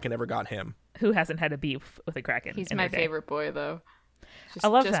think the kraken ever got him. Who hasn't had a beef with a kraken? He's in my their day? favorite boy, though. I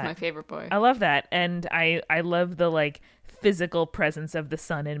love just that. my favorite boy. I love that. And I love the like physical presence of the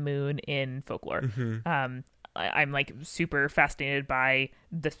sun and moon in folklore. I'm like super fascinated by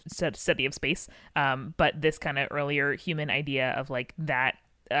the study of space. But this kind of earlier human idea of like that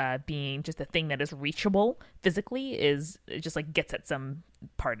being just a thing that is reachable physically is it just like gets at some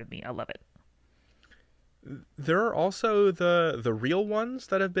part of me. I love it. There are also the real ones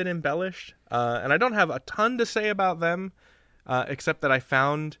that have been embellished, and I don't have a ton to say about them, except that I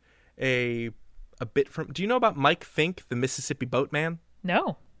found a bit from... Do you know about Mike Fink, the Mississippi Boatman?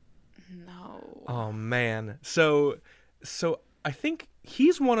 No. No. Oh, man. So I think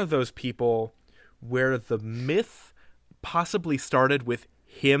he's one of those people where the myth possibly started with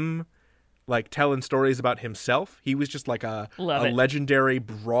him, like, telling stories about himself. He was just like a legendary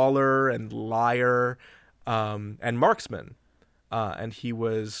brawler and liar and marksman. And he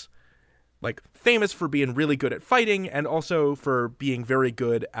was, like, famous for being really good at fighting and also for being very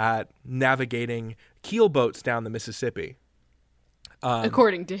good at navigating keelboats down the Mississippi.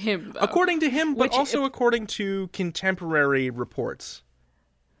 According to him, though. According to him, but also according to contemporary reports.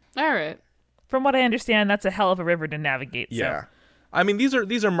 All right. From what I understand, that's a hell of a river to navigate. Yeah. So. I mean, these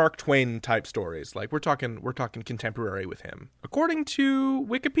are Mark Twain type stories. Like we're talking contemporary with him. According to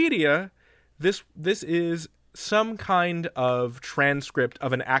Wikipedia, this is some kind of transcript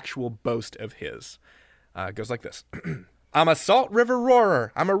of an actual boast of his. It goes like this. I'm a Salt River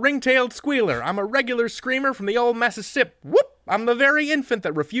roarer. I'm a ring-tailed squealer. I'm a regular screamer from the old Mississippi. Whoop! I'm the very infant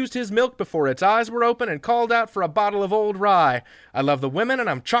that refused his milk before its eyes were open and called out for a bottle of old rye. I love the women and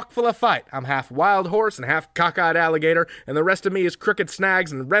I'm chock full of fight. I'm half wild horse and half cockeyed alligator, and the rest of me is crooked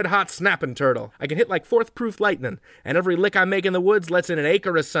snags and red-hot snapping turtle. I can hit like fourth-proof lightning, and every lick I make in the woods lets in an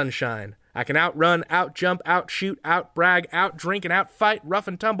acre of sunshine. I can outrun, outjump, outshoot, outbrag, outdrink, and outfight, rough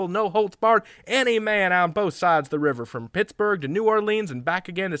and tumble, no holds barred, any man on both sides of the river, from Pittsburgh to New Orleans and back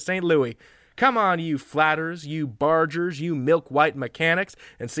again to St. Louis. Come on, you flatters, you bargers, you milk-white mechanics,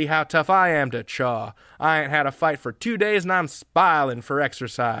 and see how tough I am to chaw. I ain't had a fight for 2 days, and I'm spiling for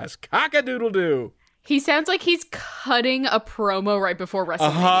exercise. Cock-a-doodle-doo. He sounds like he's cutting a promo right before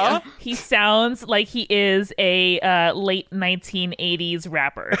WrestleMania. He sounds like he is a late 1980s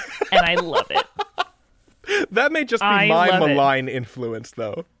rapper, and I love it. That may just be I my love it. malign influence,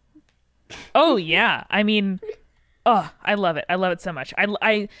 though. Oh, yeah. I mean... Oh, I love it. I love it so much.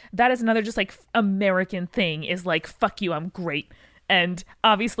 I that is another just like American thing is like, fuck you, I'm great. And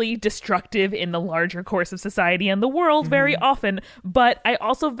obviously destructive in the larger course of society and the world very often, but I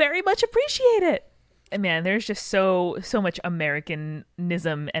also very much appreciate it. And man, there's just so much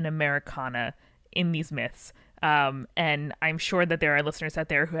Americanism and Americana in these myths. And I'm sure that there are listeners out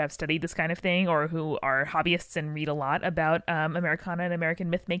there who have studied this kind of thing or who are hobbyists and read a lot about Americana and American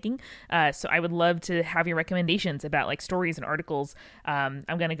myth making. So I would love to have your recommendations about like stories and articles. I'm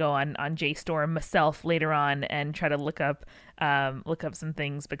going to go on JStorm myself later on and try to look up some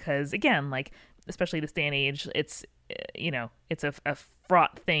things because again, like especially this day and age, it's it's a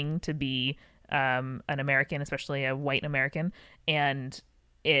fraught thing to be an American, especially a white American, and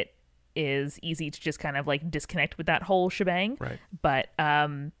it is easy to just kind of like disconnect with that whole shebang. Right. But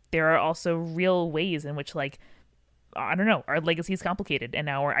there are also real ways in which like, I don't know, our legacy is complicated and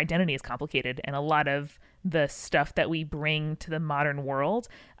our identity is complicated. And a lot of the stuff that we bring to the modern world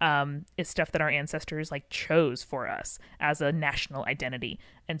is stuff that our ancestors like chose for us as a national identity.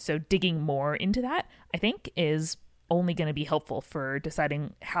 And so digging more into that, I think, is only going to be helpful for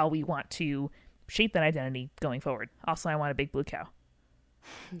deciding how we want to shape that identity going forward. Also, I want a big blue cow.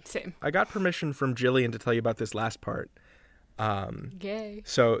 Same. I got permission from Jillian to tell you about this last part. Yay.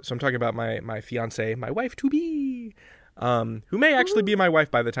 So I'm talking about my fiance, my wife to be, who may actually be my wife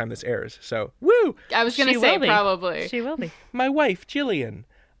by the time this airs. So woo! I was gonna She say will be. probably. She will be. My wife, Jillian.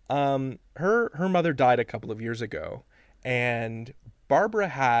 Her mother died a couple of years ago, and Barbara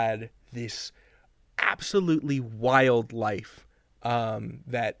had this absolutely wild life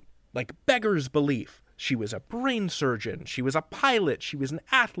that, like, beggars belief. She was a brain surgeon. She was a pilot. She was an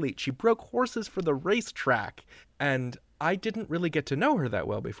athlete. She broke horses for the racetrack. And I didn't really get to know her that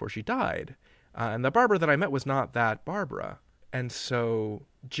well before she died. And the Barbara that I met was not that Barbara. And so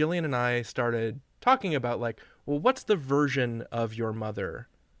Jillian and I started talking about, like, well, what's the version of your mother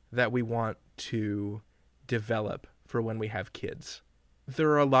that we want to develop for when we have kids?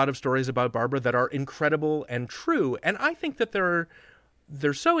 There are a lot of stories about Barbara that are incredible and true. And I think that they're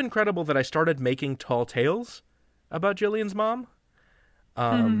so incredible that I started making tall tales about Jillian's mom.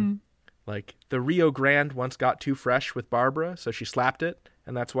 Like, the Rio Grande once got too fresh with Barbara, so she slapped it,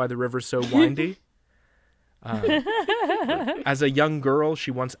 and that's why the river's so windy. As a young girl,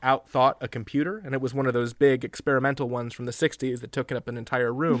 she once outthought a computer, and it was one of those big experimental ones from the 60s that took up an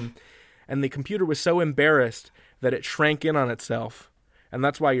entire room. And the computer was so embarrassed that it shrank in on itself. And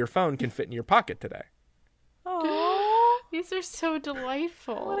that's why your phone can fit in your pocket today. Aww, these are so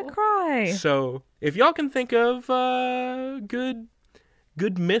delightful. I want to cry. So if y'all can think of good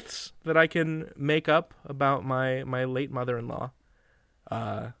myths that I can make up about my late mother-in-law,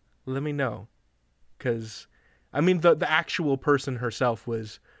 let me know. Because, I mean, the actual person herself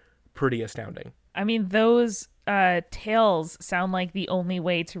was pretty astounding. I mean, those tales sound like the only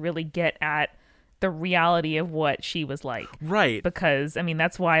way to really get at the reality of what she was like. Right. Because, I mean,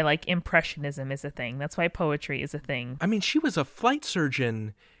 that's why, like, Impressionism is a thing. That's why poetry is a thing. I mean, she was a flight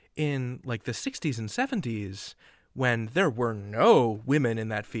surgeon in, like, the 60s and 70s when there were no women in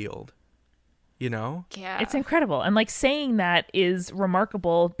that field. You know? Yeah. It's incredible. And, like, saying that is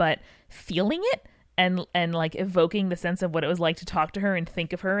remarkable, but feeling it and like evoking the sense of what it was like to talk to her and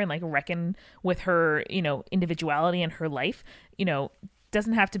think of her and, like, reckon with her, you know, individuality and her life, you know,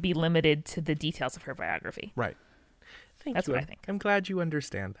 doesn't have to be limited to the details of her biography. Right. That's you. what I think. I'm glad you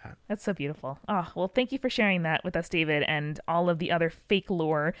understand that. That's so beautiful. Oh, well, thank you for sharing that with us, David, and all of the other fake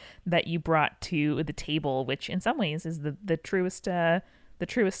lore that you brought to the table, which in some ways is the truest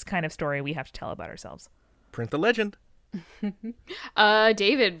kind of story we have to tell about ourselves. Print the legend.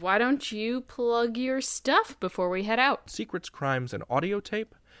 David, why don't you plug your stuff before we head out? Secrets, Crimes, and Audio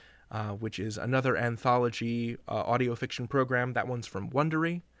Tape, which is another anthology audio fiction program. That one's from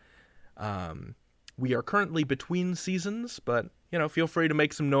Wondery. We are currently between seasons, but, you know, feel free to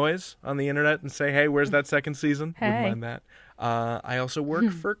make some noise on the internet and say, hey, where's that second season? Hey. Wouldn't mind that. I also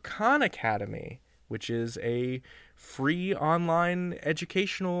work for Khan Academy, which is a free online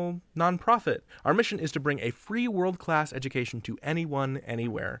educational nonprofit. Our mission is to bring a free world-class education to anyone,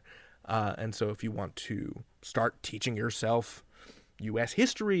 anywhere. And so if you want to start teaching yourself U.S.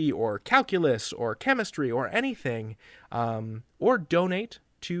 history or calculus or chemistry or anything, or donate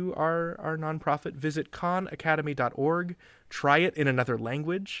to our nonprofit, visit khanacademy.org. Try it in another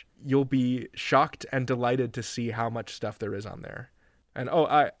language. You'll be shocked and delighted to see how much stuff there is on there. And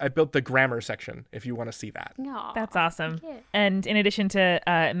I built the grammar section if you want to see that. Aww, That's awesome. yeah. And in addition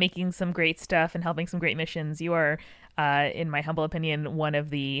to making some great stuff and helping some great missions, you are, in my humble opinion, one of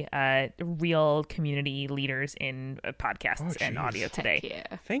the real community leaders in podcasts and audio today. Heck yeah.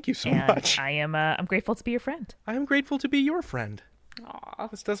 Thank you so And much. I'm grateful to be your friend. I am grateful to be your friend. Aw.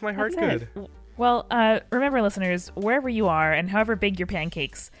 This does my heart That's good. it. Well, remember, listeners, wherever you are and however big your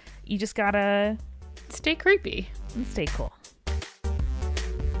pancakes, you just gotta Stay creepy. stay cool.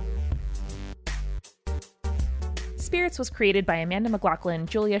 Spirits was created by Amanda McLaughlin,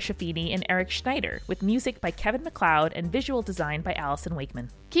 Julia Shafini, and Eric Schneider, with music by Kevin MacLeod and visual design by Allison Wakeman.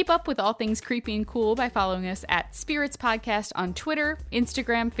 Keep up with all things creepy and cool by following us at Spirits Podcast on Twitter,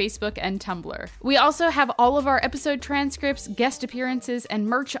 Instagram, Facebook, and Tumblr. We also have all of our episode transcripts, guest appearances, and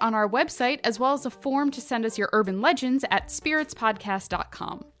merch on our website, as well as a form to send us your urban legends at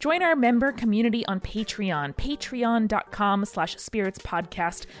spiritspodcast.com. Join our member community on Patreon,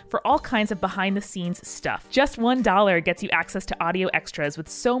 patreon.com/spiritspodcast, for all kinds of behind-the-scenes stuff. Just $1 gets you access to audio extras with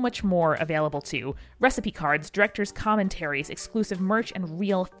so much more available too. Recipe cards, director's commentaries, exclusive merch, and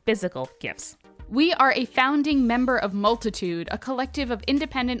real physical gifts. We are a founding member of Multitude, a collective of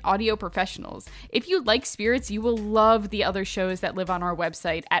independent audio professionals. If you like Spirits, you will love the other shows that live on our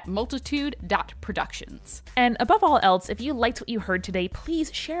website at multitude.productions. And above all else, if you liked what you heard today,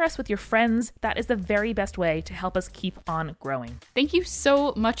 please share us with your friends. That is the very best way to help us keep on growing. Thank you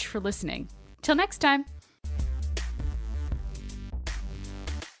so much for listening. Till next time.